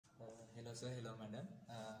Hello sir, hello madam.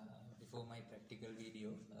 Before my practical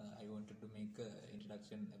video, I wanted to make an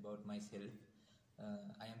introduction about myself.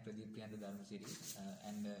 I am Pradeep Priyandu Dharmasiri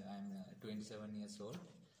and I am 27 years old.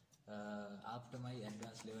 After my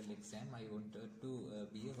advanced level exam, I wanted to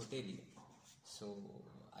be a hotelier. So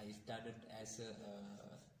I started as a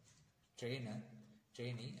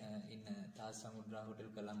trainee in Taj Samudra Hotel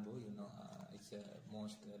Colombo. It's a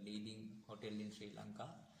most leading hotel in Sri Lanka.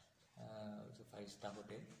 It's a 5-star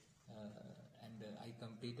hotel. And I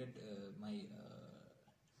completed my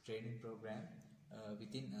training program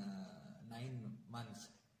within 9 months.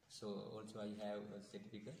 So also I have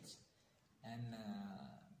certificates. And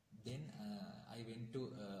then I went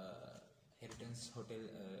to Heritage Hotel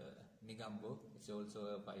Negombo. It's also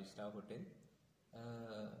a 5-star hotel.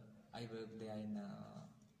 I worked there in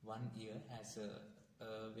 1 year as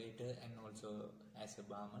a waiter and also as a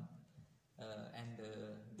barman.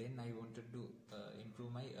 Then I wanted to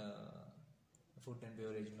improve my food and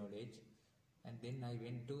beverage knowledge, and then I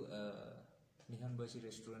went to Nihonbashi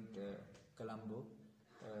restaurant Colombo.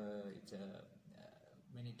 It's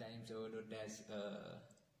many times awarded as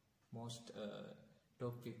most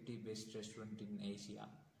top 50 best restaurant in Asia,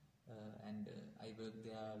 and I worked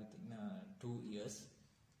there within 2 years.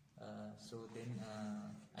 So then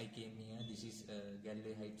I came here. This is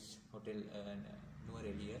Galilee Heights Hotel Nuwara.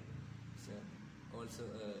 It's also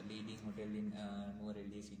a leading hotel in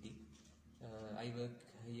Nuwara city. I work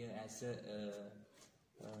here as a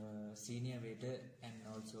senior waiter and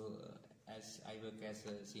also as I work as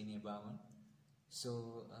a senior barman.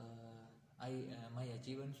 So my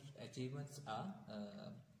achievements are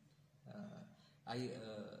I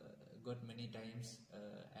got many times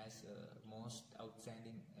as most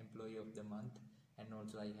outstanding employee of the month, and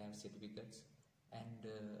also I have certificates, and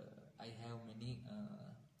I have many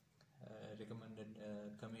recommended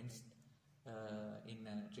comments in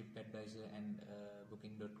TripAdvisor and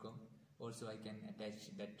Booking.com. Also I can attach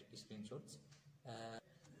that screenshots.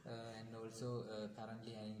 And also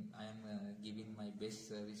currently I am giving my best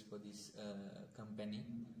service for this company,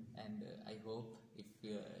 and I hope if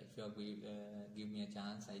you give me a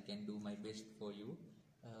chance, I can do my best for you.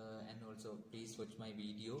 And also please watch my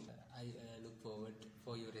video. I look forward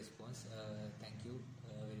for your response. Thank you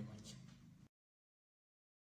very much.